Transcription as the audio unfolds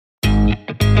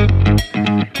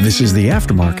This is the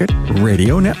Aftermarket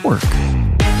Radio Network.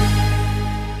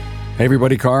 Hey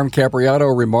everybody, Carm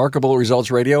Capriato, Remarkable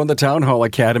Results Radio and the Town Hall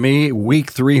Academy,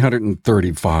 week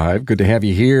 335. Good to have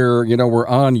you here. You know, we're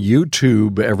on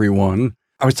YouTube, everyone.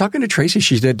 I was talking to Tracy.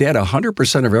 She said, Dad,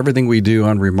 100% of everything we do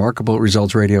on Remarkable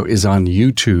Results Radio is on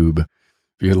YouTube.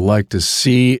 If you'd like to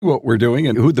see what we're doing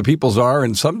and who the peoples are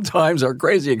and sometimes our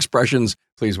crazy expressions,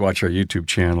 please watch our YouTube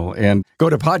channel and go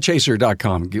to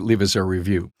podchaser.com and leave us a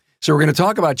review. So we're going to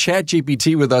talk about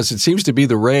ChatGPT with us. It seems to be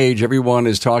the rage. Everyone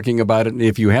is talking about it. And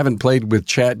if you haven't played with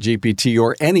ChatGPT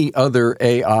or any other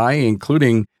AI,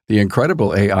 including the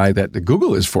incredible AI that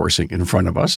Google is forcing in front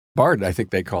of us, Bard, I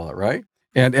think they call it, right?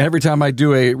 And every time I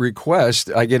do a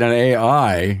request, I get an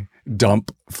AI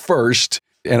dump first.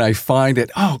 And I find it,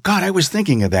 oh, God, I was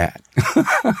thinking of that.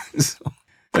 So,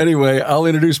 anyway, I'll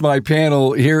introduce my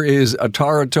panel. Here is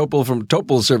Tara Topol from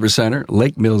Topol Service Center,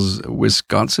 Lake Mills,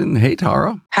 Wisconsin. Hey,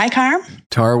 Tara. Hi, Carm.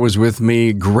 Tara was with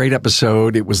me. Great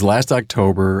episode. It was last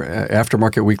October,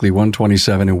 Aftermarket Weekly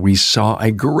 127, and we saw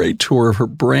a great tour of her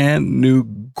brand new,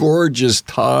 gorgeous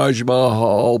Taj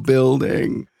Mahal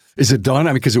building. Is it done?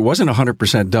 I mean, because it wasn't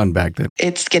 100% done back then.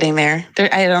 It's getting there.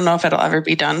 I don't know if it'll ever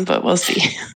be done, but we'll see.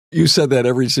 You said that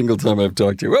every single time I've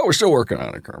talked to you. Well, we're still working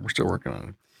on it, Carl. We're still working on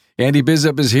it. Andy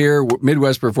Bizup is here,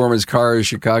 Midwest Performance Cars,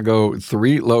 Chicago,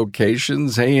 3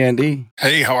 locations. Hey, Andy.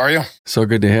 Hey, how are you? So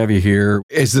good to have you here.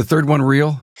 Is the third one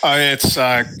real? It's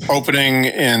opening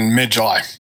in mid-July.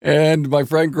 And my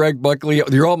friend Greg Buckley.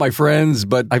 You're all my friends,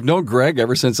 but I've known Greg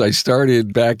ever since I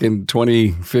started back in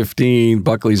 2015,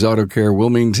 Buckley's Auto Care,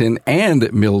 Wilmington and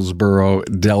Millsboro,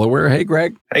 Delaware. Hey,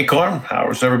 Greg. Hey, Carm.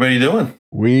 How's everybody doing?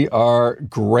 We are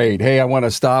great. Hey, I want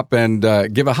to stop and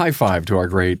give a high five to our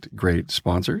great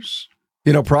sponsors.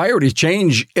 You know, priorities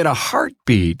change in a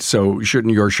heartbeat, so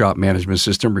shouldn't your shop management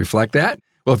system reflect that?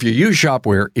 Well, if you use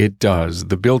Shopware, it does.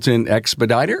 The built-in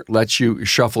expediter lets you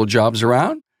shuffle jobs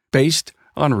around based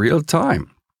on real time.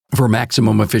 For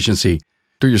maximum efficiency,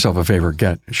 do yourself a favor,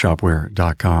 get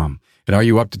shopware.com. And are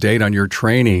you up to date on your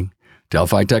training?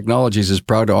 Delphi Technologies is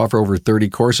proud to offer over 30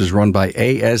 courses run by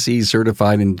ASE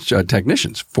certified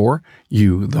technicians for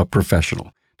you, the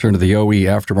professional. Turn to the OE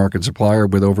aftermarket supplier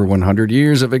with over 100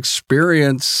 years of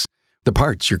experience. The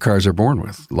parts your cars are born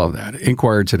with. Love that.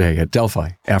 Inquire today at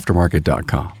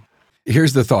delphiaftermarket.com.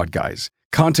 Here's the thought, guys.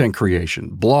 Content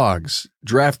creation, blogs,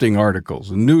 drafting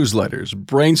articles, newsletters,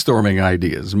 brainstorming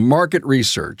ideas, market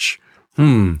research.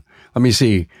 Let me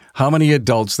see. How many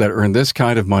adults that earn this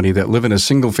kind of money that live in a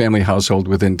single-family household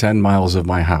within 10 miles of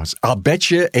my house? I'll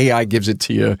bet you AI gives it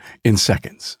to you in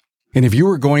seconds. And if you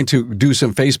were going to do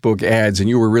some Facebook ads and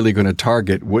you were really going to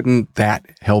target, wouldn't that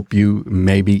help you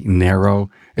maybe narrow?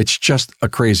 It's just a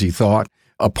crazy thought.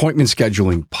 Appointment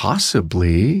scheduling,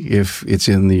 possibly, if it's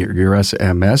in your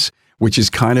SMS, which is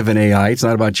kind of an AI. It's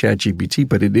not about ChatGPT,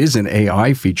 but it is an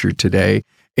AI feature today.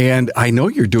 And I know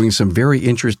you're doing some very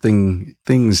interesting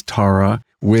things, Tara,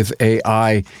 with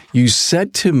AI. You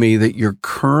said to me that you're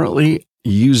currently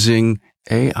using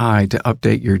AI to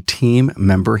update your team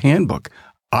member handbook.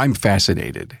 I'm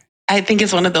fascinated. I think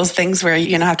it's one of those things where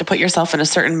you have to put yourself in a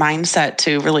certain mindset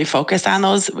to really focus on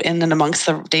those in and amongst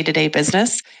the day-to-day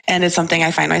business. And it's something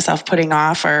I find myself putting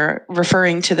off or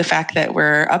referring to the fact that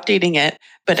we're updating it,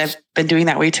 but I've been doing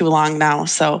that way too long now.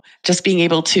 So just being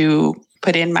able to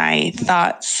put in my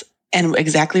thoughts and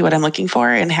exactly what I'm looking for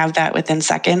and have that within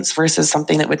seconds versus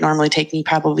something that would normally take me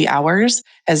probably hours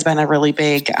has been a really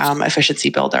big efficiency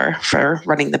builder for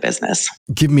running the business.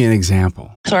 Give me an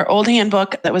example. So our old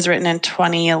handbook that was written in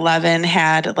 2011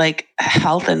 had like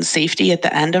health and safety at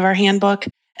the end of our handbook.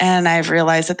 And I've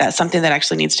realized that that's something that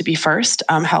actually needs to be first,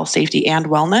 health, safety, and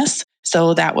wellness.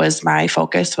 So that was my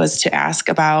focus, was to ask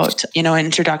about, an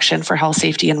introduction for health,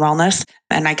 safety, and wellness.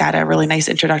 And I got a really nice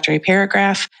introductory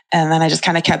paragraph. And then I just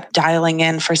kind of kept dialing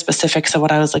in for specifics of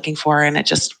what I was looking for. And it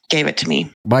just gave it to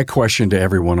me. My question to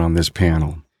everyone on this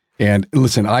panel, and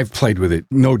listen, I've played with it,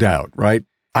 no doubt, right?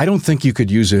 I don't think you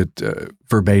could use it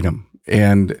verbatim.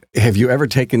 And have you ever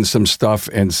taken some stuff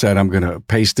and said, I'm going to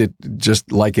paste it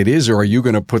just like it is? Or are you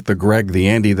going to put the Greg, the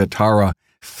Andy, the Tara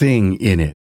thing in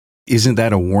it? Isn't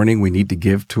that a warning we need to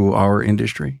give to our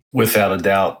industry? Without a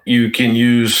doubt. You can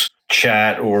use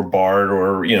chat or Bard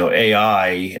or,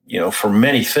 AI, for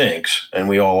many things. And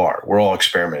we all are. We're all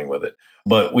experimenting with it.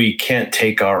 But we can't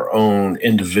take our own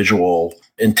individual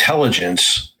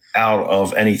intelligence out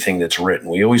of anything that's written.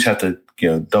 We always have to,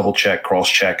 double check, cross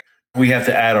check. We have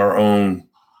to add our own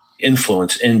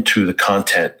influence into the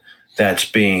content that's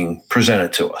being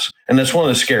presented to us. And that's one of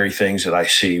the scary things that I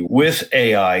see with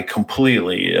AI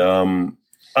completely.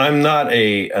 I'm not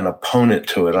an opponent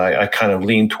to it. I kind of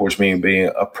lean towards me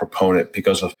being a proponent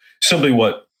because of simply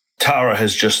what Tara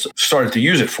has just started to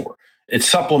use it for. It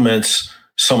supplements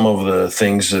some of the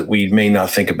things that we may not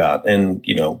think about. And,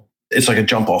 it's like a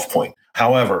jump off point.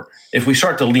 However, if we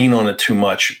start to lean on it too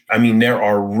much, there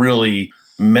are really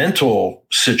mental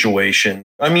situations.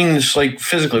 It's like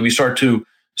physically, we start to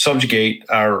subjugate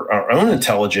our own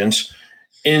intelligence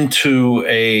into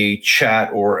a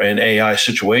chat or an AI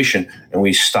situation, and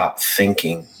we stop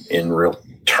thinking in real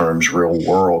terms, real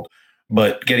world.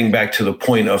 But getting back to the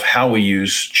point of how we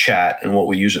use chat and what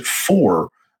we use it for,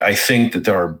 I think that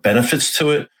there are benefits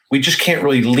to it. We just can't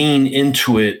really lean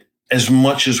into it as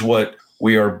much as what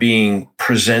we are being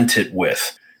presented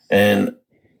with. And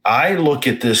I look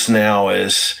at this now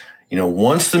as,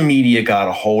 once the media got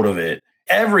a hold of it,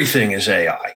 everything is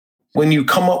AI. When you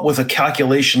come up with a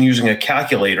calculation using a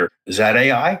calculator, is that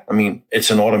AI?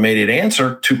 It's an automated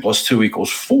answer, 2 + 2 =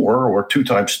 4, or 2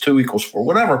 × 2 = 4,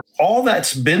 whatever. All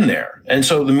that's been there. And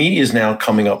so the media is now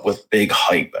coming up with big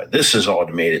hype. This is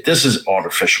automated. This is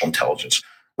artificial intelligence.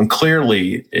 When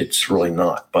clearly it's really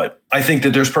not. But I think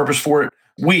that there's purpose for it.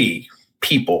 We,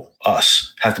 people,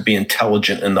 us, have to be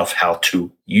intelligent enough how to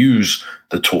use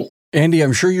the tool. Andy,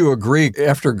 I'm sure you agree.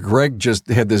 After Greg just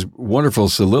had this wonderful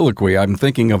soliloquy, I'm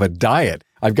thinking of a diet.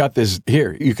 I've got this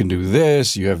here. You can do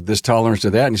this. You have this tolerance to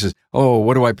that. And he says, oh,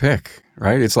 what do I pick?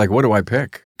 Right? It's like, what do I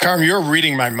pick? Carm, you're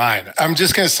reading my mind. I'm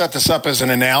just going to set this up as an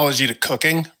analogy to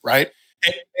cooking, right?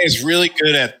 AI is really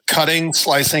good at cutting,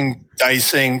 slicing,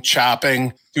 dicing,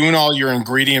 chopping, doing all your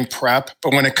ingredient prep.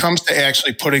 But when it comes to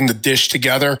actually putting the dish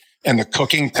together and the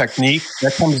cooking technique,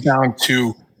 that comes down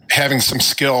to having some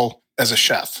skill as a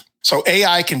chef. So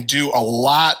AI can do a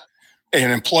lot. An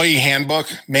employee handbook,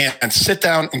 man, sit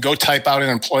down and go type out an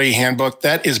employee handbook.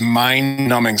 That is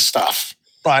mind-numbing stuff.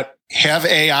 But have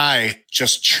AI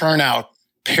just churn out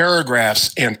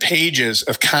paragraphs and pages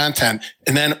of content,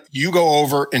 and then you go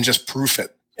over and just proof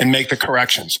it and make the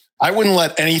corrections. I wouldn't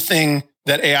let anything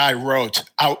that AI wrote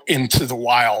out into the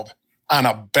wild on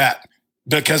a bet,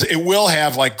 because it will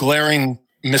have like glaring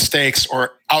mistakes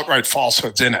or outright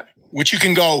falsehoods in it, which you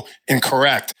can go and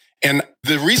correct. And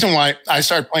the reason why I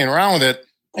started playing around with it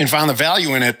and found the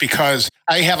value in it, because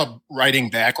I have a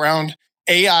writing background.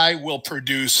 AI will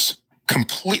produce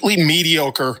completely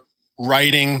mediocre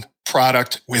writing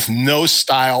product with no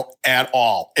style at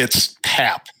all. It's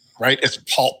pap, right? It's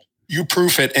pulp. You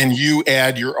proof it and you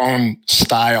add your own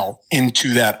style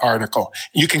into that article.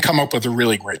 You can come up with a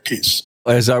really great piece.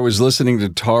 As I was listening to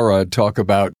Tara talk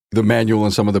about the manual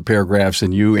and some of the paragraphs,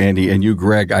 and you, Andy, and you,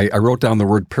 Greg, I wrote down the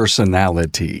word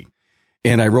personality.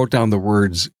 And I wrote down the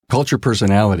words culture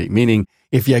personality, meaning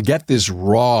if you get this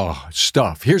raw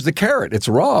stuff, here's the carrot. It's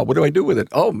raw. What do I do with it?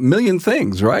 Oh, a million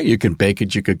things, right? You can bake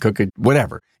it, you could cook it,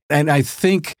 whatever. And I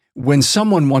think when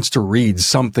someone wants to read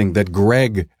something that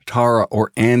Greg, Tara,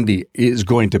 or Andy is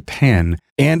going to pen,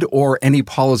 and or any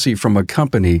policy from a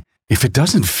company, if it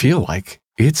doesn't feel like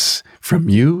it's from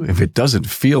you, if it doesn't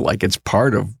feel like it's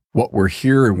part of what we're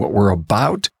here and what we're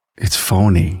about, it's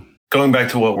phony. Going back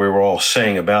to what we were all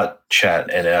saying about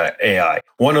chat and AI,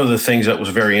 one of the things that was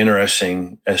very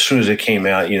interesting, as soon as it came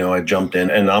out, I jumped in,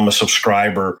 and I'm a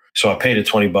subscriber, so I paid it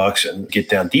 $20 and get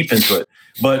down deep into it.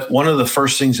 But one of the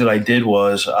first things that I did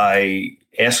was I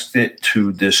asked it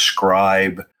to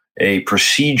describe a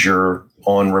procedure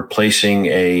on replacing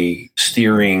a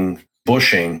steering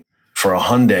bushing for a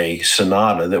Hyundai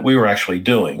Sonata that we were actually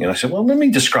doing. And I said, well, let me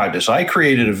describe this. I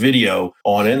created a video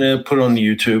on it and put it on the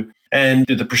YouTube and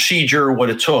did the procedure, what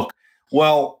it took.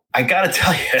 Well, I got to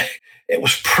tell you, it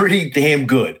was pretty damn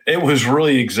good. It was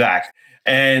really exact.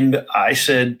 And I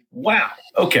said, wow,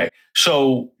 okay.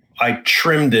 So I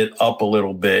trimmed it up a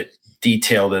little bit,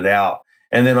 detailed it out.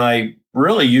 And then I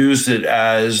really used it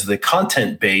as the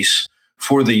content base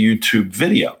for the YouTube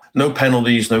video. No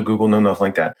penalties, no Google, no nothing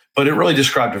like that. But it really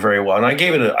described it very well. And I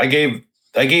gave it I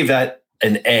gave that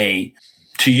an A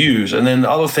to use. And then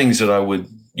other things that I would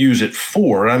use it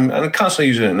for, and I'm constantly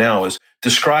using it now, is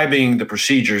describing the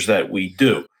procedures that we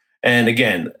do. And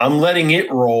again, I'm letting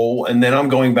it roll, and then I'm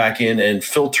going back in and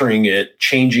filtering it,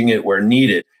 changing it where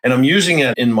needed. And I'm using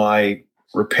it in my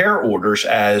repair orders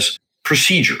as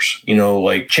procedures,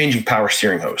 like changing power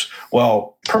steering hose.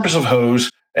 Well, purpose of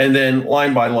hose, and then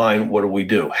line by line, what do we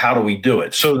do? How do we do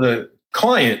it? So the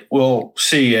client will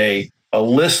see a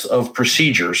list of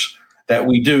procedures that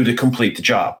we do to complete the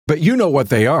job. But you know what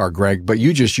they are, Greg, but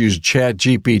you just use Chat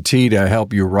GPT to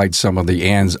help you write some of the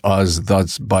ands, us,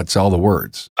 thus, buts, all the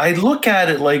words. I look at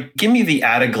it like, give me the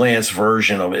at-a-glance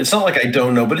version of it. It's not like I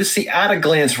don't know, but it's the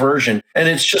at-a-glance version. And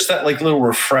it's just that like little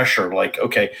refresher, like,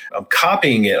 okay, I'm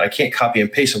copying it. I can't copy and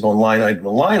paste. I'm going line item to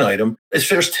line item. If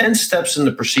there's 10 steps in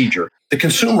the procedure, the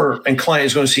consumer and client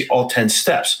is going to see all 10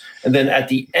 steps. And then at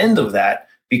the end of that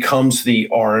becomes the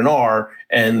R&R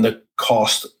and the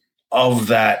cost of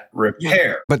that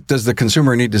repair. But does the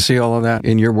consumer need to see all of that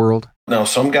in your world? Now,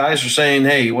 some guys are saying,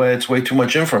 hey, well, it's way too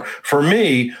much info. For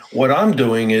me, what I'm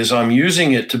doing is I'm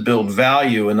using it to build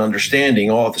value and understanding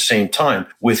all at the same time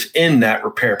within that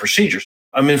repair procedures.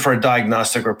 I'm in for a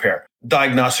diagnostic repair.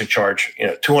 Diagnostic charge,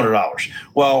 $200.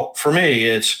 Well, for me,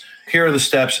 it's here are the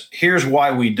steps. Here's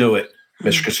why we do it,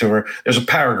 Mr. Consumer. There's a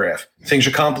paragraph. Things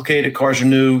are complicated. Cars are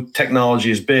new.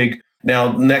 Technology is big.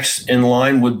 Now, next in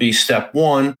line would be step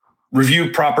 1.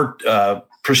 Review proper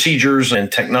procedures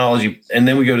and technology. And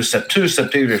then we go to step 2,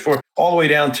 step 3, 4, all the way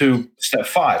down to step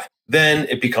 5. Then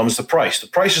it becomes the price. The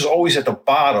price is always at the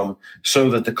bottom so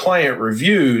that the client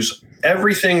reviews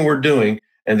everything we're doing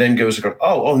and then goes,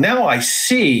 oh, now I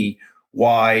see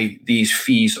why these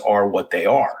fees are what they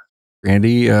are.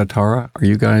 Andy, Tara, are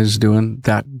you guys doing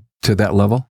that to that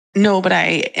level? No, but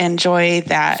I enjoy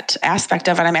that aspect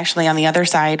of it. I'm actually on the other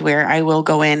side where I will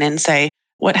go in and say,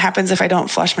 what happens if I don't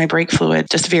flush my brake fluid?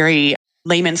 Just very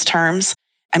layman's terms.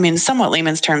 I mean, somewhat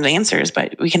layman's terms answers,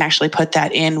 but we can actually put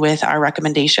that in with our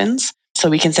recommendations. So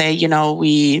we can say,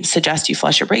 we suggest you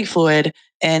flush your brake fluid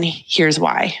and here's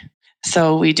why.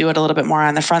 So we do it a little bit more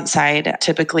on the front side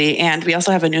typically. And we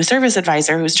also have a new service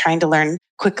advisor who's trying to learn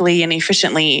quickly and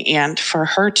efficiently. And for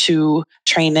her to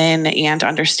train in and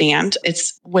understand,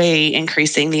 it's way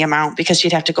increasing the amount because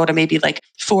she'd have to go to maybe like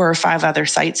 4 or 5 other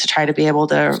sites to try to be able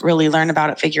to really learn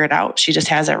about it, figure it out. She just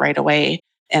has it right away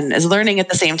and is learning at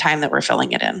the same time that we're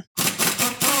filling it in.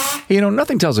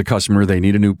 Nothing tells a customer they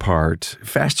need a new part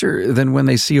faster than when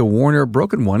they see a worn or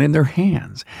broken one in their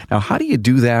hands. Now, how do you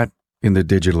do that in the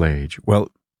digital age? Well,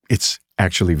 it's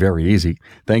actually very easy.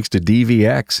 Thanks to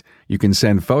DVX, you can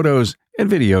send photos and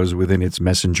videos within its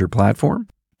messenger platform.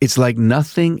 It's like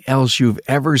nothing else you've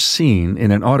ever seen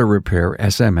in an auto repair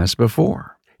SMS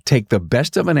before. Take the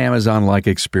best of an Amazon-like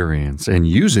experience and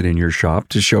use it in your shop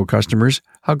to show customers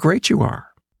how great you are.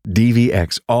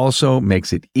 DVX also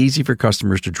makes it easy for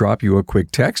customers to drop you a quick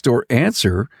text or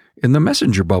answer in the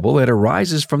messenger bubble that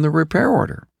arises from the repair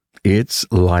order. It's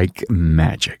like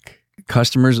magic.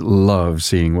 Customers love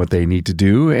seeing what they need to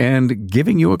do and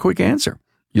giving you a quick answer.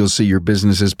 You'll see your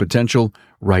business's potential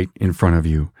right in front of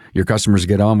you. Your customers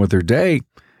get on with their day,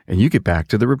 and you get back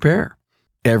to the repair.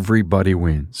 Everybody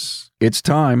wins. It's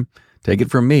time. Take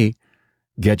it from me.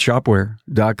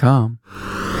 GetShopware.com.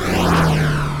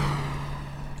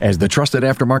 As the trusted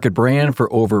aftermarket brand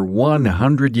for over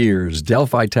 100 years,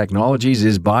 Delphi Technologies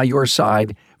is by your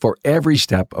side for every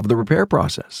step of the repair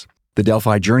process. The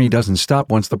Delphi journey doesn't stop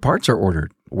once the parts are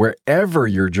ordered. Wherever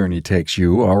your journey takes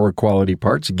you, our quality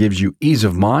parts gives you ease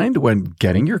of mind when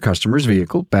getting your customer's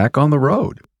vehicle back on the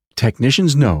road.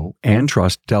 Technicians know and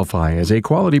trust Delphi as a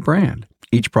quality brand.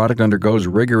 Each product undergoes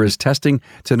rigorous testing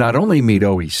to not only meet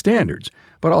OE standards,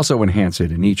 but also enhance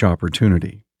it in each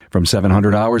opportunity. From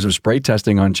 700 hours of spray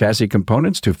testing on chassis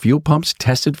components to fuel pumps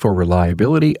tested for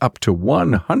reliability up to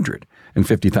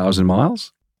 150,000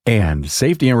 miles. And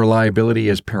safety and reliability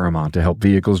is paramount to help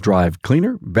vehicles drive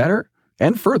cleaner, better,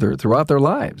 and further throughout their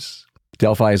lives.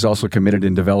 Delphi is also committed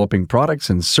in developing products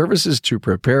and services to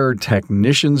prepare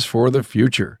technicians for the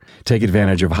future. Take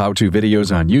advantage of how-to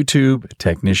videos on YouTube,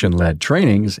 technician-led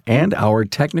trainings, and our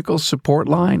technical support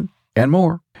line, and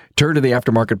more. Turn to the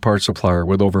aftermarket parts supplier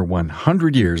with over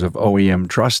 100 years of OEM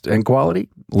trust and quality.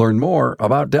 Learn more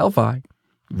about Delphi.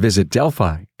 Visit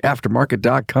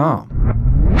DelphiAftermarket.com.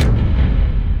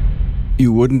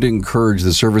 You wouldn't encourage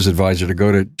the service advisor to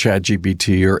go to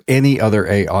ChatGPT or any other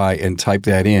AI and type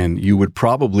that in. You would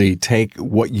probably take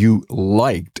what you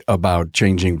liked about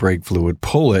changing brake fluid,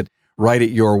 pull it, write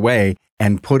it your way,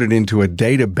 and put it into a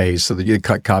database so that you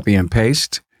cut, copy, and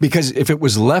paste. Because if it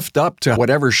was left up to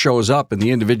whatever shows up in the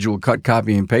individual cut,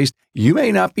 copy, and paste, you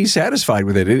may not be satisfied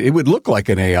with it. It would look like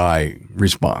an AI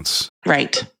response.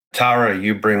 Right. Tara,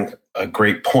 you bring a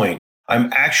great point.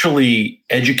 I'm actually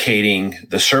educating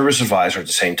the service advisor at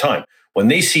the same time. When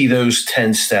they see those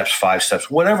 10 steps, 5 steps,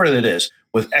 whatever it is,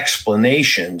 with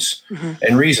explanations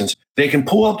and reasons, they can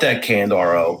pull up that canned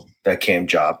RO, that canned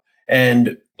job.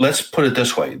 And let's put it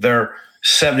this way. They're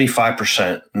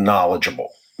 75% knowledgeable.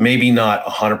 Maybe not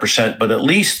 100%, but at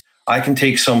least I can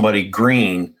take somebody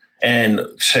green and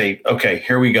say, okay,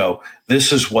 here we go.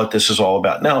 This is what this is all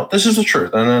about. Now, this is the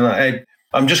truth. And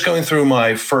I'm just going through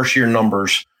my first year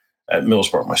numbers at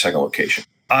Millsboro, my second location.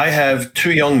 I have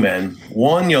two young men,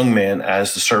 one young man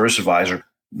as the service advisor,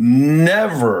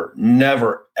 never,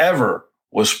 ever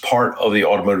was part of the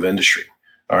automotive industry.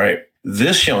 All right.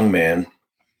 This young man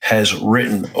has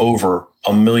written over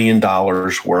 $1 million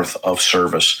worth of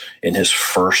service in his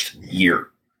first year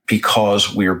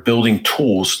because we are building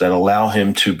tools that allow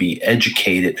him to be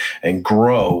educated and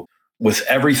grow with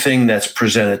everything that's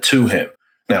presented to him.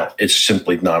 Now, it's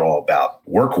simply not all about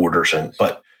work orders,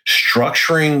 but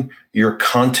structuring your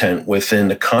content within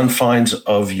the confines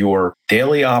of your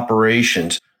daily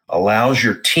operations allows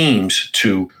your teams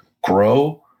to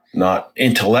grow, not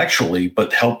intellectually,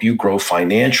 but help you grow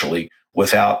financially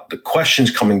without the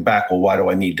questions coming back, well, why do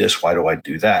I need this? Why do I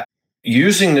do that?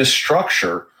 Using this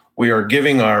structure, we are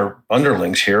giving our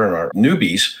underlings here and our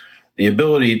newbies the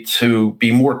ability to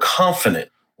be more confident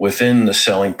within the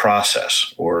selling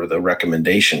process or the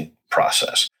recommendation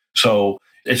process. So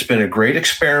it's been a great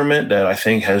experiment that I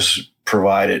think has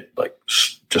provided like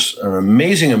just an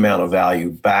amazing amount of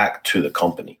value back to the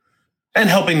company and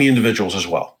helping the individuals as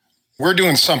well. We're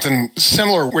doing something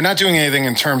similar. We're not doing anything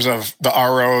in terms of the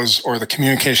ROs or the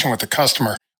communication with the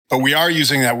customer, but we are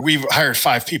using that. We've hired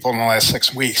 5 people in the last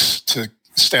 6 weeks to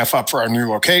staff up for our new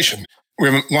location. We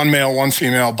have 1 male, 1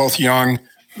 female, both young,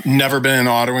 never been in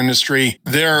the auto industry.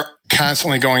 They're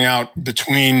constantly going out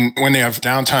between when they have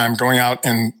downtime, going out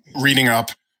and reading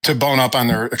up to bone up on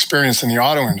their experience in the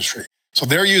auto industry. So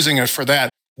they're using it for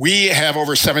that. We have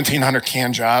over 1,700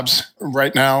 canned jobs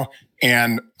right now.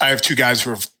 And I have 2 guys who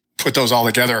have put those all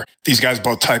together. These guys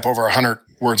both type over 100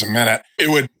 words a minute. It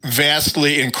would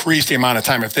vastly increase the amount of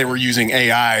time if they were using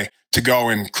AI to go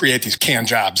and create these canned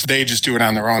jobs. They just do it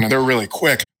on their own and they're really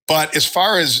quick. But as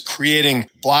far as creating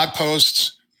blog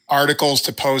posts, articles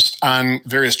to post on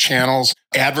various channels,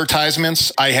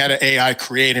 advertisements, I had an AI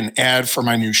create an ad for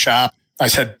my new shop. I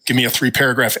said, give me a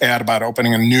 3-paragraph ad about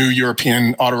opening a new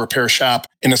European auto repair shop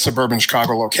in a suburban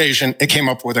Chicago location. It came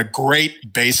up with a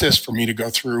great basis for me to go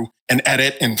through and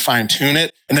edit and fine tune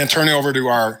it and then turn it over to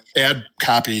our ad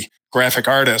copy graphic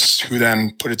artists who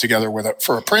then put it together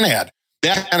for a print ad.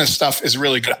 That kind of stuff is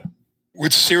really good.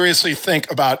 Would seriously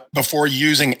think about before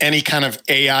using any kind of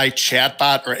AI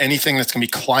chatbot or anything that's going to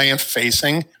be client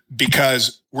facing,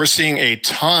 because we're seeing a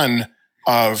ton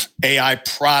of AI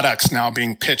products now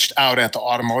being pitched out at the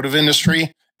automotive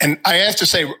industry. And I have to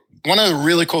say, one of the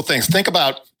really cool things, think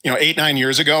about, 8, 9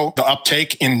 years ago, the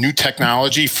uptake in new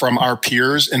technology from our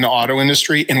peers in the auto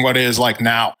industry and what it is like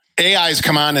now. AI has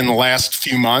come on in the last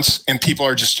few months and people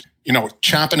are just,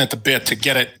 chomping at the bit to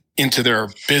get it into their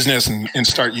business and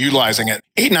start utilizing it.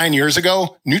 8, 9 years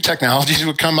ago, new technologies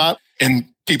would come out and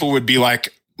people would be like,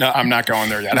 no, I'm not going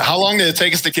there yet. How long did it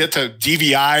take us to get to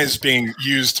DVIs being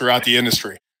used throughout the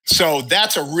industry? So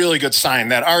that's a really good sign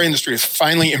that our industry is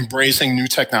finally embracing new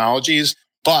technologies.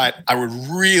 But I would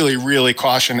really, really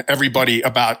caution everybody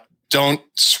about don't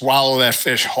swallow that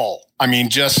fish whole. I mean,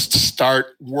 just start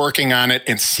working on it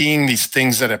and seeing these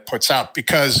things that it puts out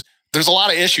because there's a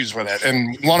lot of issues with it.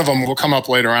 And one of them will come up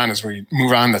later on as we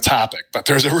move on the topic. But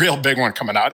there's a real big one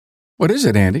coming out. What is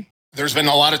it, Andy? There's been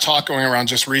a lot of talk going around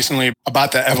just recently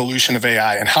about the evolution of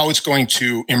AI and how it's going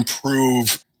to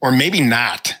improve, or maybe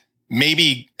not,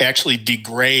 maybe actually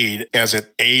degrade as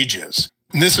it ages.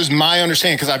 And this is my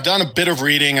understanding because I've done a bit of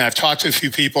reading and I've talked to a few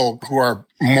people who are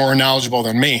more knowledgeable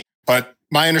than me. But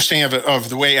my understanding of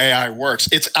the way AI works,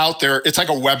 it's out there. It's like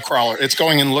a web crawler. It's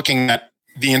going and looking at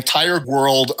the entire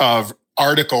world of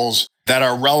articles that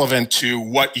are relevant to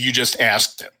what you just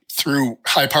asked it. Through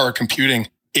high-power computing,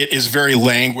 it is very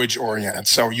language oriented.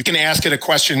 So you can ask it a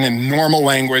question in normal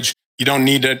language. You don't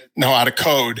need to know how to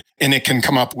code, and it can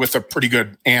come up with a pretty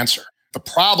good answer. The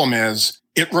problem is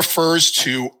it refers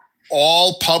to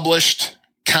all published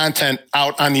content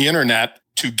out on the internet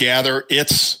to gather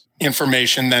its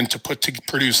information, then to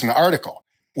produce an article.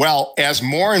 Well, as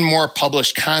more and more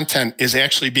published content is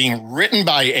actually being written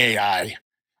by AI,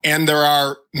 and there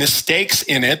are mistakes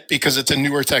in it because it's a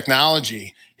newer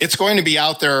technology, it's going to be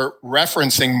out there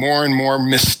referencing more and more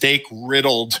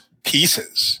mistake-riddled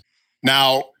pieces.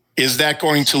 Now, is that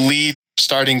going to lead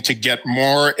starting to get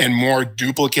more and more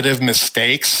duplicative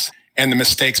mistakes and the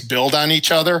mistakes build on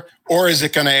each other? Or is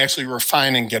it going to actually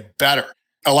refine and get better?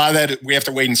 A lot of that we have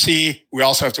to wait and see. We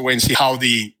also have to wait and see how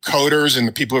the coders and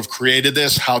the people who have created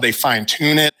this, how they fine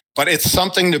tune it. But it's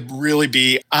something to really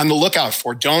be on the lookout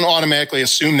for. Don't automatically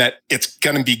assume that it's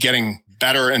going to be getting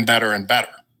better and better and better.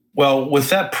 Well, with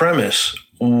that premise,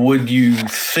 would you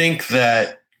think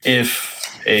that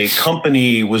if a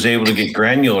company was able to get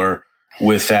granular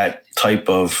with that type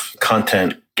of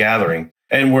content gathering.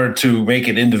 And we're to make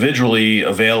it individually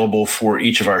available for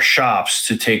each of our shops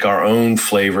to take our own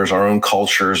flavors, our own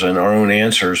cultures, and our own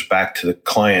answers back to the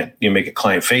client, make it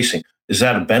client facing. Is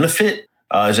that a benefit?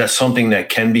 Is that something that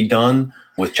can be done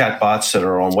with chatbots that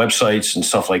are on websites and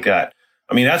stuff like that?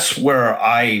 I mean, that's where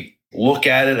I look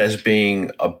at it as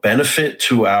being a benefit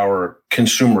to our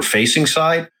consumer facing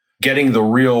side, getting the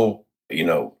real,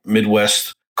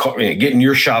 Midwest, getting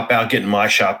your shop out, getting my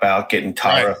shop out, getting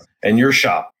Tara and your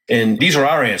shop. And these are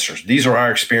our answers. These are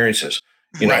our experiences.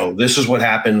 This is what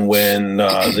happened when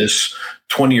this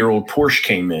 20-year-old Porsche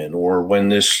came in, or when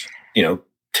this,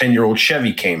 10-year-old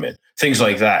Chevy came in, things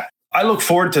like that. I look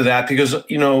forward to that because,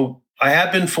 I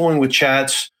have been fooling with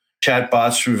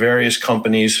chatbots through various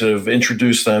companies that have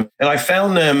introduced them, and I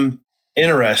found them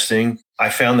interesting.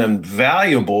 I found them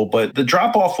valuable, but the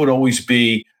drop off would always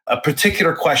be a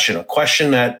particular question, a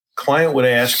question that client would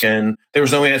ask and there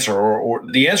was no answer, or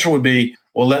the answer would be,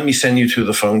 well, let me send you to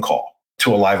the phone call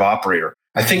to a live operator.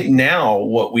 I think now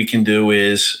what we can do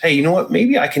is, hey, you know what?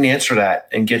 Maybe I can answer that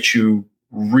and get you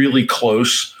really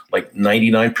close, like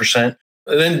 99%,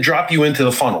 and then drop you into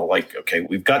the funnel. Like, okay,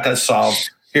 we've got that solved.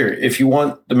 Here, if you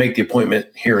want to make the appointment,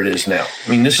 here it is now. I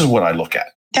mean, this is what I look at.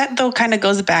 That, though, kind of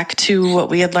goes back to what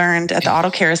we had learned at the Auto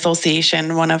Care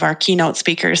Association. One of our keynote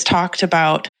speakers talked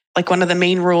about, like, one of the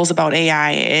main rules about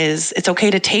AI is it's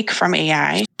okay to take from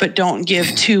AI, but don't give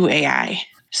to AI.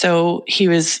 So he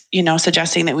was,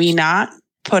 suggesting that we not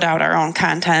put out our own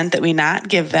content, that we not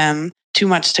give them too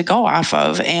much to go off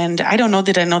of. And I don't know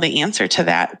that I know the answer to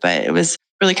that, but it was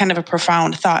really kind of a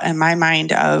profound thought in my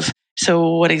mind of,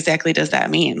 so what exactly does that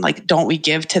mean? Like, don't we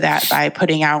give to that by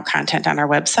putting out content on our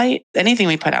website? Anything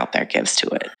we put out there gives to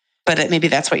it. But maybe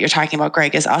that's what you're talking about,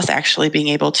 Greg, is us actually being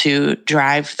able to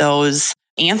drive those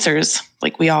answers.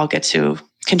 Like, we all get to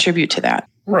contribute to that.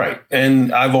 Right.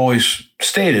 And I've always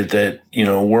stated that,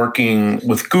 working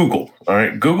with Google, all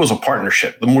right, Google's a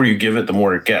partnership. The more you give it, the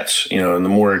more it gets, and the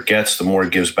more it gets, the more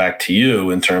it gives back to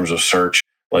you in terms of search.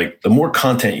 Like, the more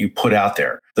content you put out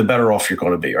there, the better off you're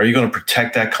going to be. Are you going to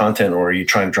protect that content, or are you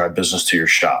trying to drive business to your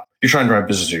shop? You're trying to drive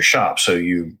business to your shop. So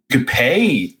you could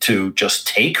pay to just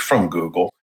take from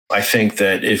Google. I think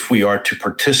that if we are to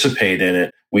participate in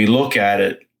it, we look at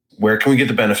it, where can we get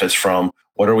the benefits from?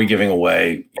 What are we giving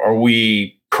away? Are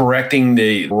we correcting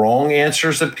the wrong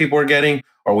answers that people are getting?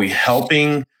 Are we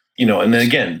helping? And then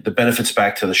again, the benefits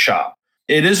back to the shop.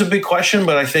 It is a big question,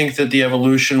 but I think that the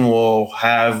evolution will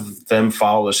have them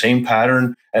follow the same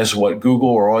pattern as what Google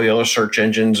or all the other search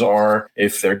engines are.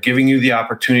 If they're giving you the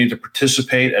opportunity to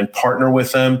participate and partner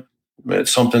with them,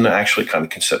 it's something to actually kind of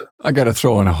consider. I got to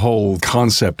throw in a whole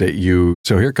concept at you.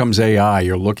 So here comes AI.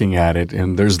 You're looking at it,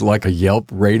 and there's like a Yelp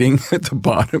rating at the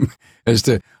bottom as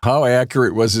to how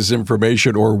accurate was this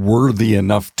information or worthy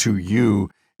enough to you.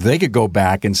 They could go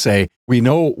back and say, we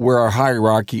know where our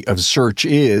hierarchy of search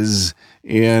is,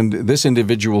 and this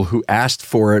individual who asked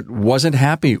for it wasn't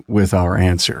happy with our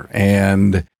answer.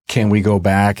 And can we go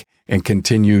back and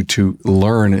continue to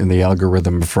learn in the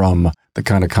algorithm from the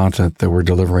kind of content that we're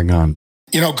delivering on?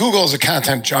 Google is a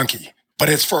content junkie, but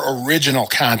it's for original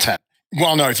content.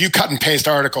 Well, no, if you cut and paste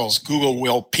articles, Google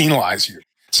will penalize you.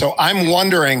 So I'm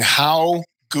wondering how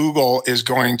Google is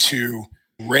going to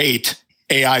rate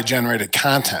AI-generated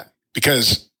content,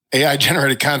 because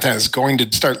AI-generated content is going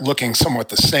to start looking somewhat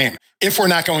the same if we're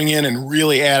not going in and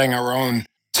really adding our own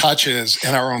touches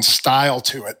and our own style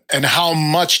to it. And how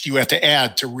much do you have to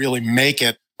add to really make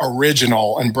it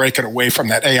original and break it away from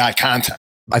that AI content?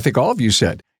 I think all of you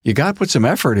said you got to put some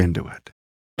effort into it.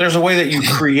 There's a way that you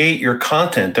create your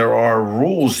content. There are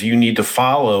rules you need to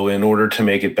follow in order to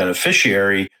make it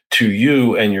beneficiary to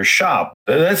you and your shop.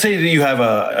 Let's say that you have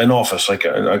an office, like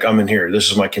I'm in here.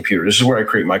 This is my computer. This is where I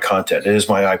create my content. It is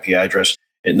my IP address.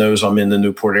 It knows I'm in the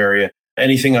Newport area.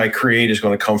 Anything I create is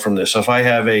going to come from this. So if I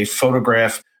have a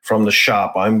photograph from the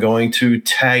shop, I'm going to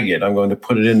tag it. I'm going to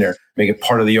put it in there, make it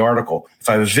part of the article. If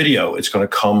I have a video, it's going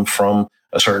to come from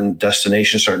a certain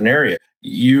destination, certain area.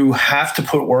 You have to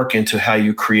put work into how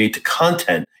you create the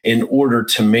content in order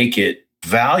to make it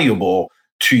valuable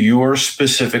to your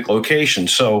specific location.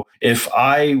 So if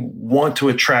I want to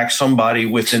attract somebody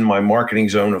within my marketing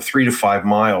zone of 3 to 5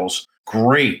 miles,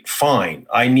 great, fine.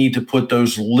 I need to put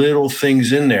those little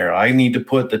things in there. I need to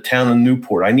put the town of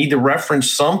Newport. I need to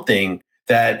reference something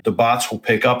that the bots will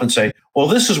pick up and say, well,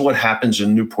 this is what happens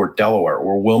in Newport, Delaware,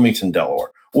 or Wilmington, Delaware,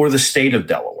 or the state of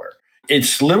Delaware.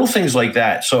 It's little things like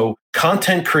that. So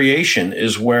content creation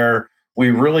is where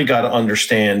we really got to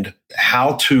understand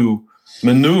how to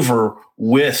maneuver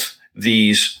with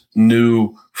these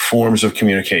new forms of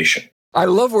communication. I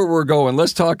love where we're going.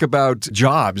 Let's talk about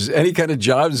jobs. Any kind of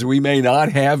jobs we may not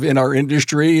have in our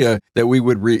industry that we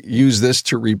would use this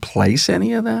to replace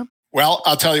any of them? Well,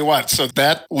 I'll tell you what. So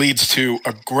that leads to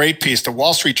a great piece. The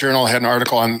Wall Street Journal had an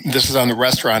article on, this is on the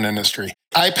restaurant industry.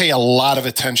 I pay a lot of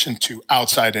attention to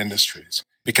outside industries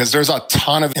because there's a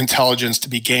ton of intelligence to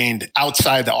be gained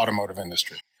outside the automotive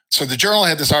industry. So the journal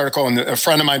had this article and a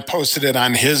friend of mine posted it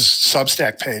on his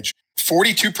Substack page.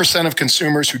 42% of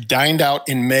consumers who dined out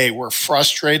in May were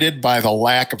frustrated by the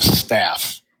lack of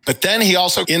staff. But then he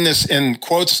also, in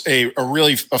quotes a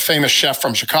famous chef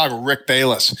from Chicago, Rick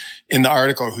Bayless, in the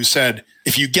article, who said,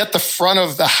 if you get the front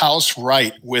of the house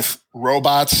right with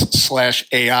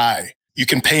robots/AI, you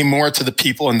can pay more to the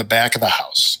people in the back of the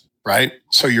house, right?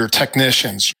 So your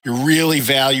technicians, your really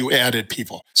value-added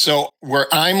people. So where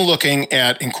I'm looking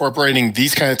at incorporating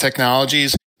these kind of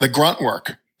technologies, the grunt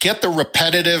work, get the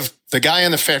repetitive, the guy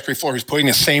on the factory floor who's putting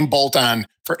the same bolt on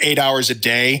for 8 hours a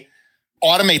day,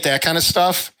 automate that kind of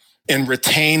stuff and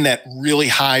retain that really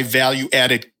high value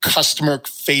added customer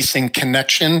facing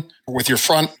connection with your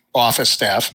front office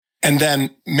staff, and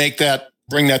then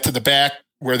bring that to the back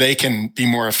where they can be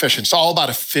more efficient. It's all about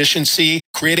efficiency,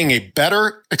 creating a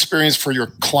better experience for your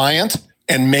client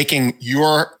and making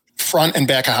your front and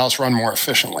back of house run more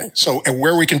efficiently. So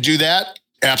where we can do that,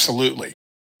 absolutely.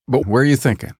 But where are you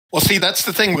thinking? Well, see, that's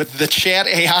the thing with the chat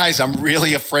AIs. I'm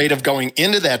really afraid of going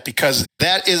into that because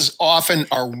that is often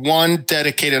our one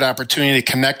dedicated opportunity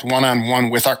to connect one-on-one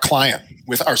with our client,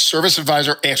 with our service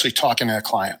advisor actually talking to that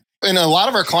client. And a lot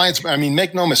of our clients, I mean,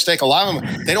 make no mistake, a lot of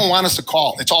them, they don't want us to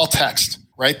call. It's all text,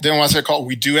 right? They don't want us to call.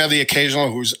 We do have the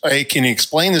occasional who's, hey, can you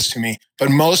explain this to me? But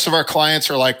most of our clients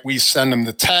are like, we send them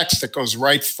the text that goes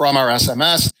right from our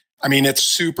SMS. I mean, it's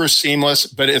super seamless,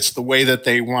 but it's the way that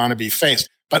they want to be faced.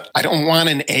 But I don't want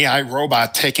an AI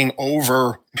robot taking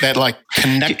over that like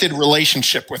connected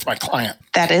relationship with my client.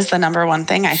 That is the number one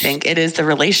thing, I think. It is the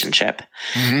relationship.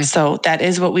 Mm-hmm. So that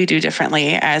is what we do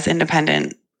differently as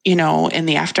independent, in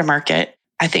the aftermarket.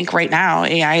 I think right now,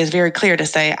 AI is very clear to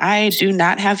say, I do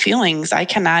not have feelings. I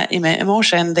cannot emit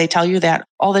emotion. They tell you that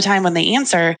all the time when they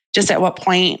answer. Just at what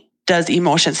point does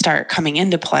emotion start coming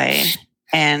into play?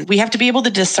 And we have to be able to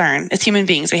discern. As human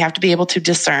beings, we have to be able to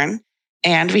discern.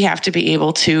 And we have to be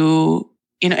able to,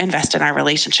 invest in our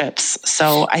relationships.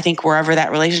 So I think wherever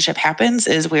that relationship happens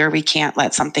is where we can't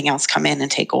let something else come in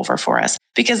and take over for us.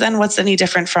 Because then what's any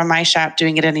different from my shop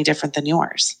doing it any different than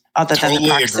yours, other than the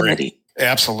proximity? Agree.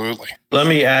 Absolutely. Let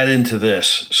me add into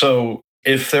this. So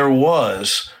if there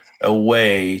was a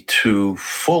way to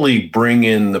fully bring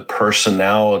in the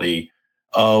personality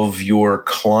of your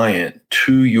client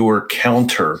to your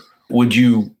counter, would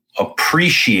you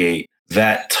appreciate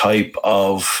that type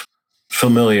of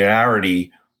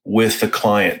familiarity with the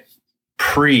client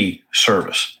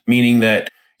pre-service, meaning that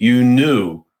you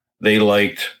knew they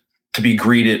liked to be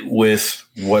greeted with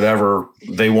whatever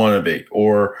they want to be,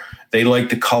 or they like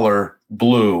the color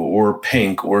blue or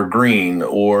pink or green,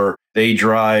 or they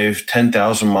drive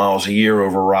 10,000 miles a year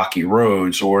over rocky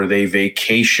roads, or they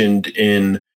vacationed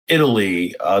in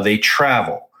Italy, they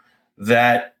travel.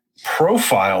 That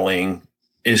profiling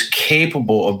is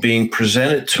capable of being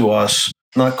presented to us,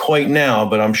 not quite now,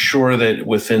 but I'm sure that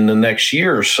within the next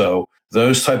year or so,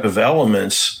 those type of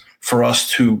elements for us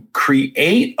to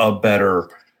create a better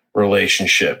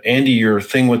relationship. Andy, your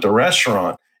thing with the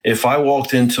restaurant, if I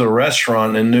walked into a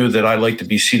restaurant and knew that I like to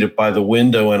be seated by the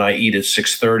window and I eat at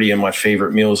 6:30 and my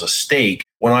favorite meal is a steak,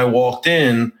 when I walked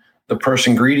in, the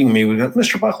person greeting me would go,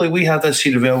 Mr. Buckley, we have that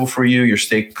seat available for you. Your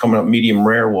steak coming up medium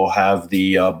rare. We'll have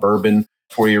the bourbon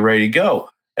for you ready to go.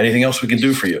 Anything else we can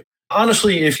do for you?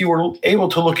 Honestly, if you were able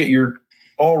to look at your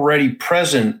already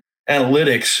present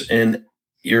analytics in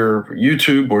your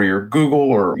YouTube or your Google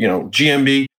or,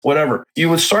 GMB, whatever, you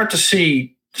would start to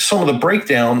see some of the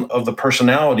breakdown of the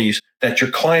personalities that your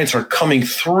clients are coming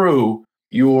through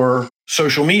your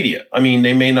social media. I mean,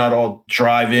 they may not all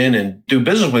drive in and do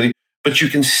business with you, but you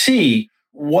can see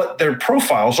what their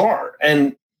profiles are.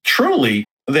 And truly,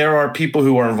 there are people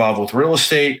who are involved with real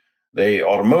estate, they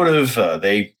automotive,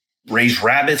 they raise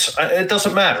rabbits. It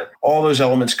doesn't matter. All those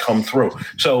elements come through.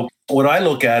 So what I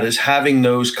look at is having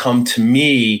those come to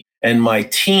me and my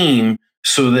team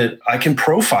so that I can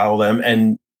profile them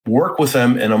and work with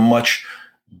them in a much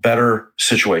better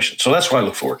situation. So that's what I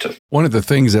look forward to. One of the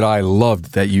things that I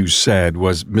loved that you said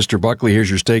was, Mr. Buckley, here's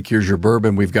your steak, here's your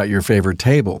bourbon, we've got your favorite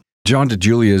table. John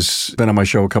DeGiulia's been on my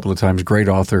show a couple of times, great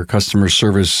author, customer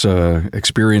service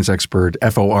experience expert,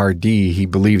 FORD. He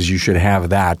believes you should have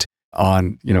that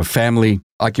on, family,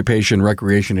 occupation,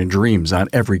 recreation, and dreams on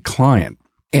every client.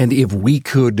 And if we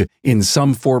could, in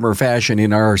some form or fashion,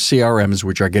 in our CRMs,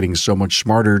 which are getting so much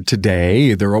smarter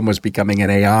today, they're almost becoming an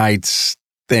AI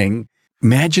thing.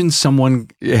 Imagine someone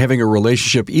having a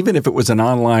relationship, even if it was an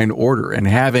online order, and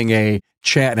having an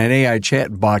AI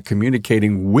chat bot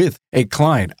communicating with a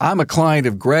client. I'm a client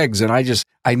of Greg's, and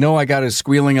I know I got a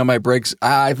squealing on my brakes.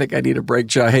 I think I need a brake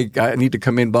job. Hey, I need to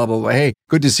come in, blah, blah, blah. Hey,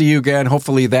 good to see you again.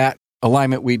 Hopefully that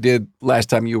alignment we did last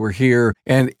time you were here,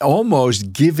 and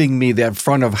almost giving me that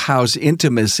front of house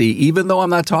intimacy, even though I'm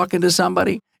not talking to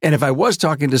somebody. And if I was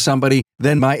talking to somebody,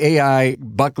 then my AI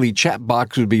Buckley chat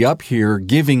box would be up here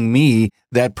giving me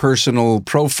that personal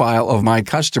profile of my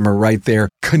customer right there,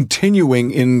 continuing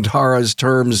in Tara's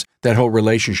terms, that whole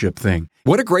relationship thing.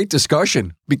 What a great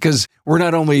discussion, because we're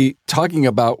not only talking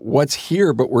about what's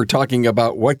here, but we're talking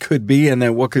about what could be and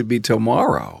then what could be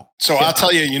tomorrow. So I'll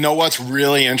tell you, what's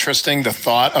really interesting? The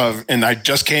thought of, and I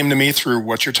just came to me through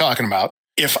what you're talking about.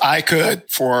 If I could,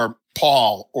 for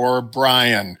Paul or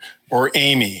Brian or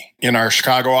Amy in our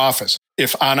Chicago office,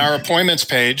 if on our appointments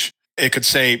page, it could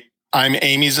say, I'm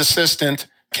Amy's assistant.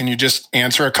 Can you just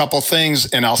answer a couple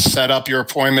things and I'll set up your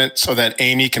appointment so that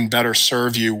Amy can better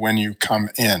serve you when you come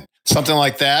in? Something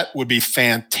like that would be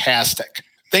fantastic.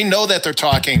 They know that they're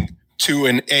talking to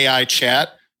an AI chat,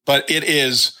 but it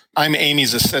is, I'm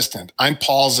Amy's assistant. I'm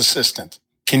Paul's assistant.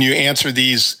 Can you answer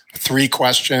these 3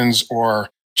 questions or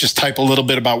just type a little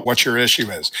bit about what your issue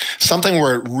is? Something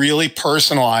where it really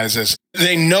personalizes.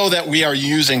 They know that we are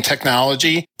using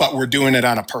technology, but we're doing it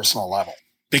on a personal level.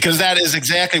 Because that is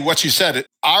exactly what you said.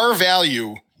 Our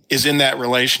value is in that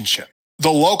relationship.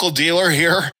 The local dealer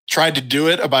here tried to do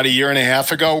it about 1.5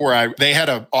 years ago where they had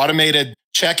an automated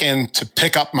check-in to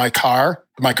pick up my car.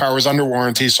 My car was under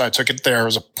warranty, so I took it there. It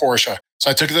was a Porsche. So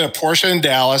I took it to a Porsche in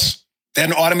Dallas,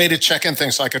 then automated check-in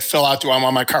thing so I could fill out, do I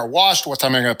want my car washed? What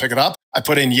time am I going to pick it up? I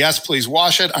put in, yes, please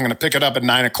wash it. I'm going to pick it up at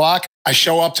 9 o'clock. I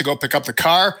show up to go pick up the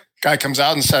car. Guy comes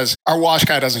out and says, our wash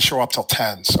guy doesn't show up till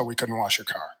 10, so we couldn't wash your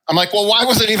car. I'm like, well, why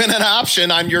was it even an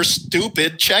option on your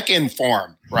stupid check-in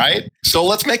form, right? So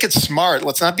let's make it smart.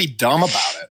 Let's not be dumb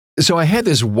about it. So I had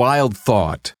this wild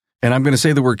thought, and I'm going to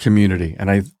say the word community, and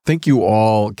I think you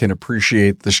all can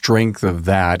appreciate the strength of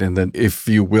that, and then, if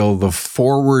you will, the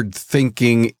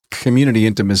forward-thinking community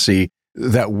intimacy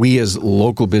that we as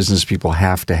local business people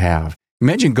have to have.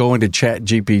 Imagine going to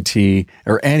ChatGPT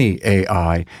or any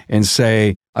AI and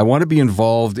say, I want to be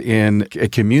involved in a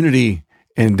community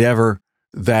endeavor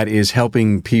that is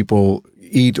helping people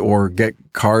eat or get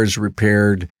cars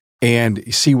repaired, and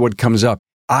see what comes up.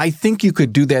 I think you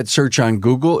could do that search on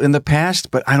Google in the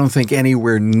past, but I don't think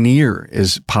anywhere near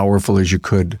as powerful as you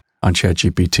could on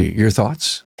ChatGPT. Your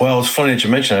thoughts? Well, it's funny that you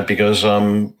mention that because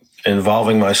I'm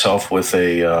involving myself with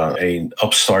a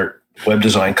upstart web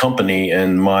design company,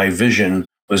 and my vision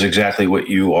was exactly what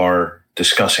you are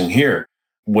discussing here.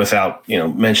 Without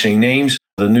mentioning names,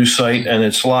 the new site, and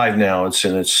it's live now. It's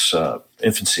in its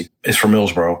infancy. It's from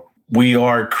Millsboro. We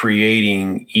are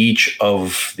creating each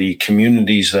of the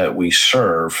communities that we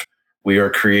serve. We are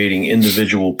creating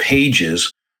individual pages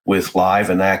with live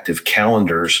and active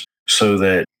calendars so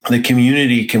that the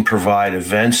community can provide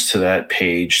events to that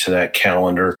page, to that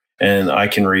calendar, and I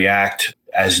can react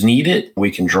as needed.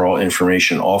 We can draw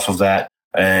information off of that,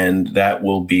 and that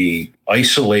will be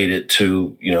isolated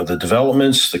to, the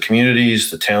developments, the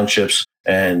communities, the townships,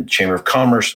 and Chamber of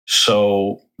Commerce.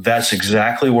 So that's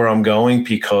exactly where I'm going,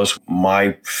 because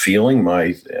my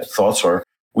thoughts are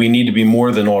we need to be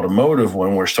more than automotive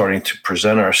when we're starting to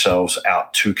present ourselves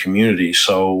out to communities.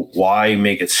 So why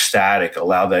make it static?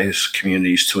 Allow those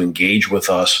communities to engage with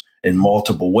us in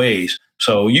multiple ways.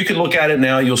 So you can look at it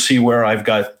now. You'll see where I've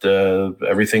got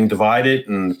everything divided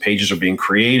and pages are being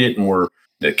created, and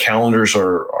the calendars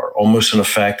are almost in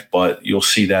effect, but you'll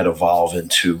see that evolve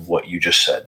into what you just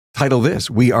said. Title this,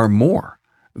 we are more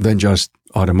than just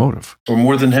automotive. We're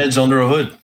more than heads under a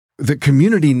hood. The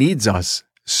community needs us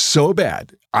so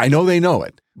bad. I know they know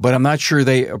it, but I'm not sure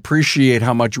they appreciate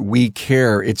how much we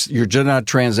care. You're just not a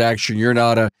transaction. You're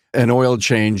not an oil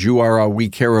change. You are we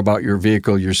care about your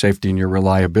vehicle, your safety, and your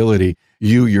reliability.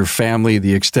 You, your family,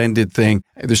 the extended thing.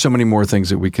 There's so many more things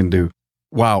that we can do.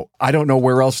 Wow. I don't know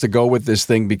where else to go with this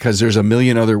thing, because there's a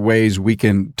million other ways we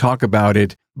can talk about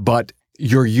it, but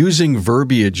you're using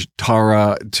verbiage,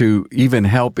 Tara, to even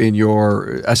help in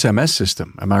your SMS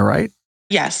system. Am I right?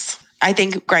 Yes. I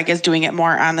think Greg is doing it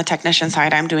more on the technician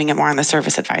side. I'm doing it more on the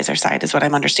service advisor side, is what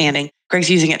I'm understanding. Greg's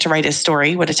using it to write his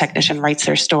story, what a technician writes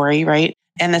their story, right?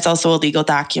 And it's also a legal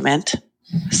document.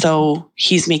 So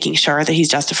he's making sure that he's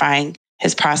justifying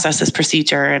his process, his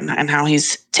procedure, and how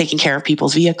he's taking care of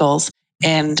people's vehicles.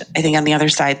 And I think on the other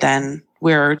side, then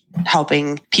we're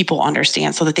helping people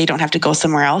understand so that they don't have to go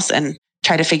somewhere else and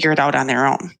try to figure it out on their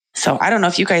own. So I don't know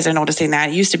if you guys are noticing that.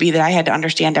 It used to be that I had to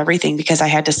understand everything because I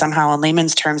had to somehow, in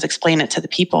layman's terms, explain it to the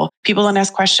people. People don't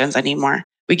ask questions anymore.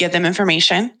 We give them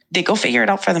information, they go figure it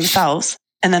out for themselves,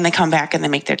 and then they come back and they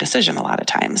make their decision a lot of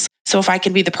times. So if I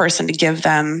can be the person to give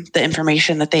them the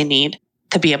information that they need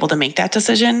to be able to make that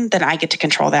decision, then I get to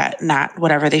control that, not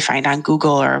whatever they find on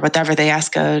Google or whatever they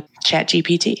ask a chat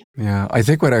GPT. Yeah, I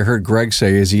think what I heard Greg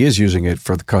say is he is using it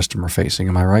for the customer facing.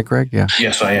 Am I right, Greg? Yeah.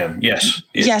 Yes, I am. Yes.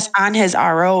 Yes, on his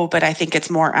RO, but I think it's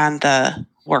more on the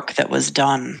work that was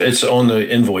done. It's on the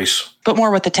invoice. But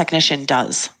more what the technician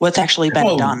does, what's actually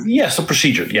been done. Yes, the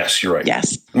procedure. Yes, you're right.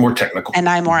 Yes. More technical. And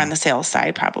I'm more on the sales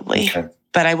side probably. Okay.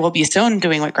 But I will be soon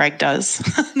doing what Greg does.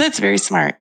 That's very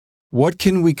smart. What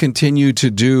can we continue to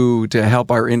do to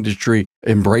help our industry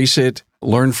embrace it,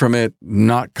 learn from it,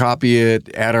 not copy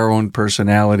it, add our own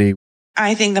personality?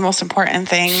 I think the most important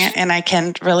thing, and I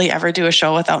can't really ever do a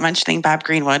show without mentioning Bob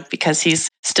Greenwood because he's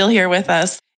still here with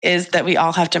us, is that we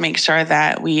all have to make sure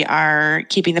that we are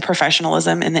keeping the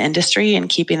professionalism in the industry and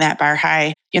keeping that bar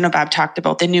high. You know, Bob talked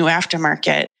about the new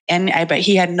aftermarket, and I bet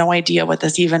he had no idea what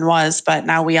this even was, but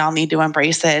now we all need to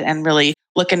embrace it and really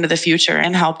look into the future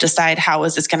and help decide how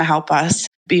is this going to help us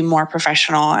be more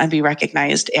professional and be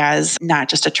recognized as not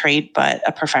just a trade, but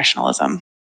a professionalism.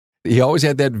 He always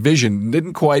had that vision,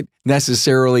 didn't quite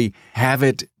necessarily have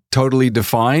it totally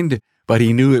defined, but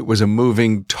he knew it was a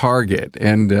moving target.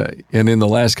 And in the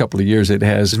last couple of years, it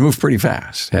has moved pretty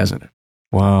fast, hasn't it?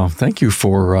 Wow. Thank you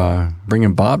for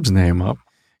bringing Bob's name up.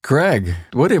 Greg,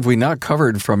 what have we not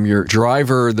covered from your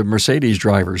driver, the Mercedes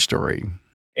driver story?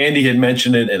 Andy had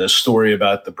mentioned it in a story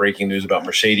about the breaking news about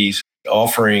Mercedes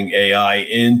offering AI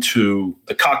into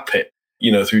the cockpit,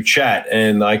 through chat.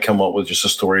 And I come up with just a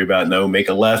story about, make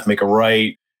a left, make a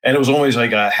right. And it was always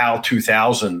like a HAL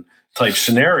 2000 type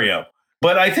scenario.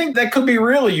 But I think that could be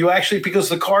really because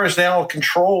the car is now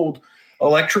controlled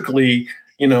electrically,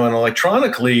 and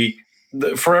electronically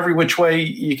for every which way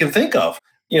you can think of.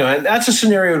 And that's a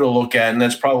scenario to look at, and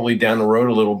that's probably down the road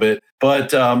a little bit.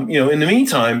 But, in the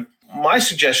meantime, my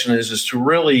suggestion is to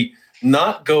really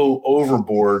not go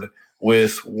overboard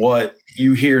with what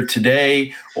you hear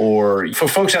today, or for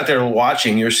folks out there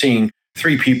watching, you're seeing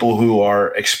 3 people who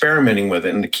are experimenting with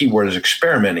it. And the key word is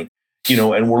experimenting,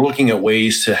 and we're looking at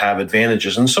ways to have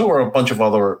advantages. And so are a bunch of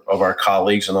other of our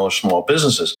colleagues and other small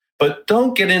businesses. But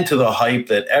don't get into the hype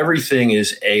that everything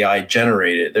is AI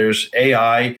generated. There's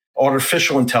AI,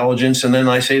 artificial intelligence, and then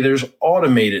I say there's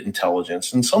automated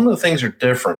intelligence. And some of the things are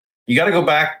different. You got to go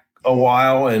back a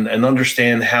while and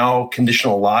understand how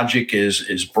conditional logic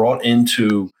is brought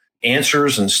into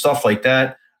answers and stuff like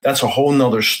that. That's a whole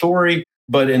nother story.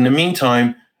 But in the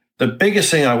meantime, the biggest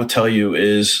thing I would tell you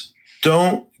is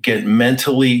don't get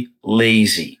mentally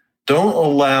lazy. Don't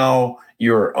allow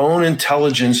your own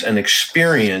intelligence and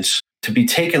experience to be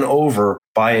taken over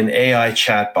by an AI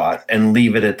chatbot and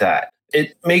leave it at that.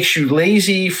 It makes you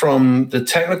lazy from the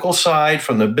technical side,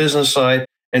 from the business side,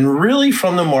 and really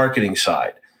from the marketing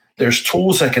side. There's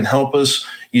tools that can help us.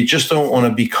 You just don't want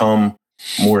to become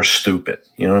more stupid.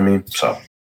 You know what I mean? So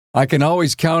I can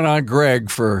always count on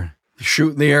Greg for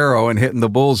shooting the arrow and hitting the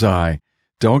bullseye.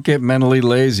 Don't get mentally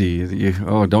lazy.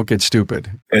 Don't get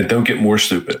stupid. And don't get more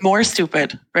stupid. More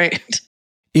stupid, right?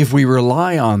 If we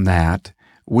rely on that,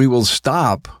 we will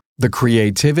stop the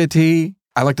creativity.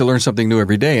 I like to learn something new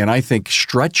every day, and I think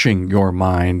stretching your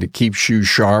mind keeps you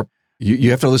sharp.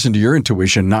 You have to listen to your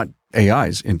intuition, not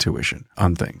AI's intuition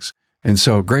on things. And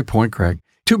so, great point, Greg.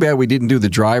 Too bad we didn't do the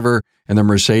driver and the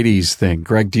Mercedes thing.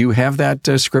 Greg, do you have that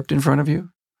script in front of you?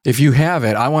 If you have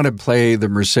it, I want to play the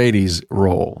Mercedes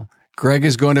role. Greg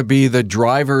is going to be the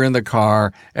driver in the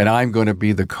car, and I'm going to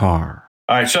be the car.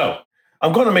 All right, so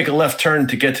I'm going to make a left turn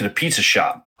to get to the pizza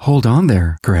shop. Hold on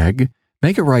there, Greg.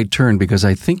 Make a right turn because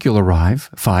I think you'll arrive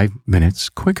 5 minutes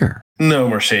quicker. No,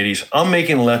 Mercedes. I'm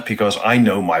making a left because I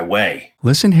know my way.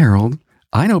 Listen, Harold,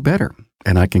 I know better,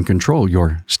 and I can control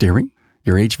your steering,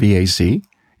 your HVAC,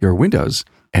 your windows,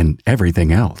 and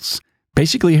everything else.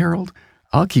 Basically, Harold,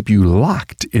 I'll keep you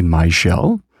locked in my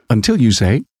shell until you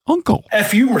say, Uncle.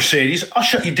 F you, Mercedes. I'll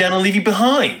shut you down and leave you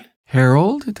behind.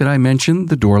 Harold, did I mention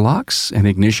the door locks and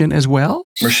ignition as well?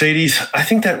 Mercedes, I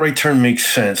think that right turn makes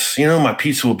sense. My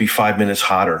pizza will be 5 minutes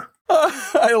hotter.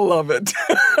 I love it.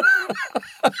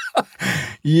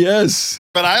 Yes.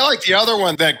 But I like the other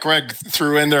one that Greg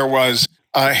threw in there was,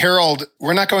 Harold,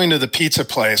 we're not going to the pizza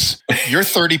place. You're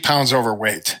 30 pounds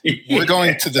overweight. We're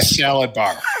going to the salad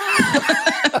bar.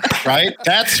 Right?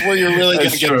 That's where you're really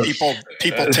going to get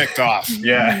people ticked off.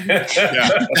 Yeah.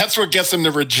 Yeah. That's what gets them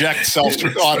to reject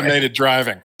self-automated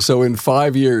driving. So in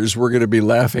 5 years, we're going to be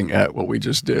laughing at what we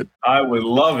just did. I would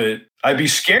love it. I'd be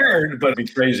scared, but it'd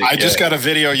be crazy. I just got a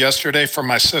video yesterday from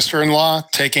my sister-in-law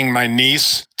taking my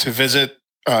niece to visit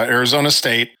Arizona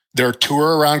State. Their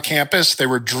tour around campus, they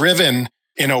were driven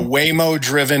in a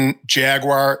Waymo-driven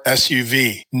Jaguar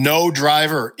SUV. No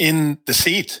driver in the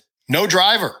seat. No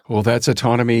driver. Well, that's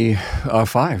autonomy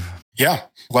 5. Yeah,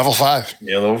 level 5.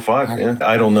 Yeah, level 5. Yeah.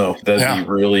 I don't know. That'd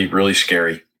be really, really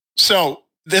scary. So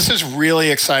this is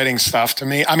really exciting stuff to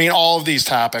me. I mean, all of these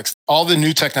topics, all the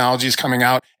new technologies coming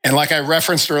out. And like I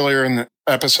referenced earlier in the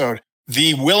episode,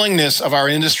 the willingness of our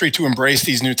industry to embrace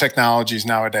these new technologies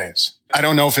nowadays. I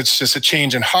don't know if it's just a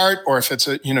change in heart or if it's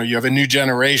you have a new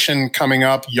generation coming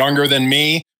up younger than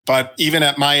me. But even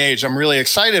at my age, I'm really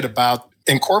excited about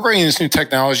incorporating this new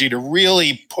technology to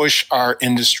really push our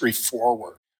industry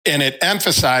forward. And it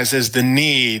emphasizes the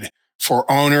need for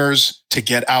owners to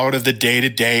get out of the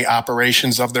day-to-day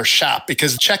operations of their shop,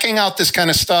 because checking out this kind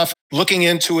of stuff, looking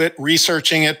into it,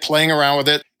 researching it, playing around with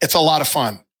it, it's a lot of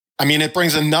fun. I mean, it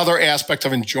brings another aspect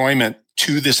of enjoyment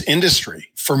to this industry.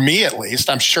 For me, at least,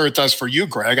 I'm sure it does for you,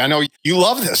 Greg. I know you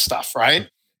love this stuff, right?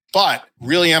 But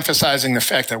really emphasizing the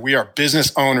fact that we are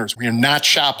business owners. We are not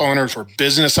shop owners. We're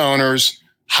business owners.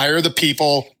 Hire the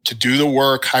people to do the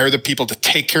work. Hire the people to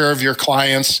take care of your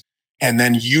clients. And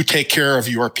then you take care of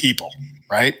your people,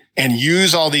 right? And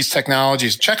use all these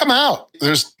technologies. Check them out.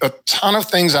 There's a ton of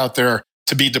things out there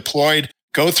to be deployed.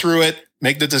 Go through it.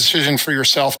 Make the decision for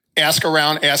yourself. Ask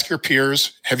around. Ask your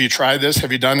peers. Have you tried this?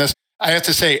 Have you done this? I have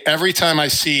to say, every time I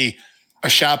see a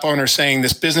shop owner saying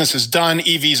this business is done,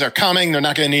 EVs are coming, they're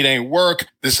not going to need any work,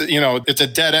 this is, it's a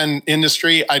dead end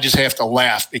industry, I just have to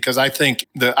laugh, because I think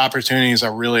the opportunities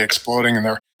are really exploding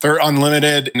and they're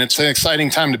unlimited, and it's an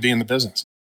exciting time to be in the business.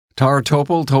 Tara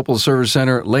Topol Service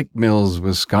Center, Lake Mills,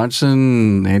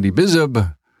 Wisconsin. Andy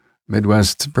Bizub,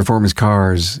 Midwest Performance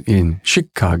Cars in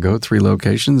Chicago, 3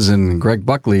 locations. And Greg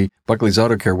Buckley, Buckley's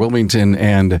Auto Care, Wilmington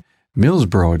and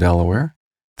Millsboro, Delaware.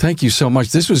 Thank you so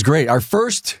much. This was great. Our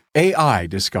first AI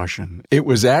discussion. It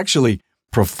was actually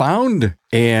profound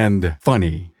and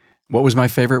funny. What was my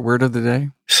favorite word of the day?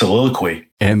 Soliloquy.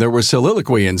 And there was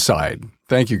soliloquy inside.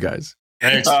 Thank you, guys.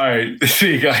 Thanks. All right.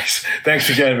 See you guys. Thanks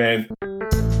again, man.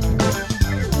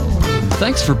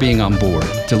 Thanks for being on board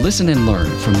to listen and learn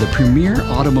from the premier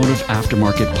automotive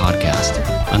aftermarket podcast.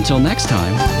 Until next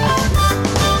time.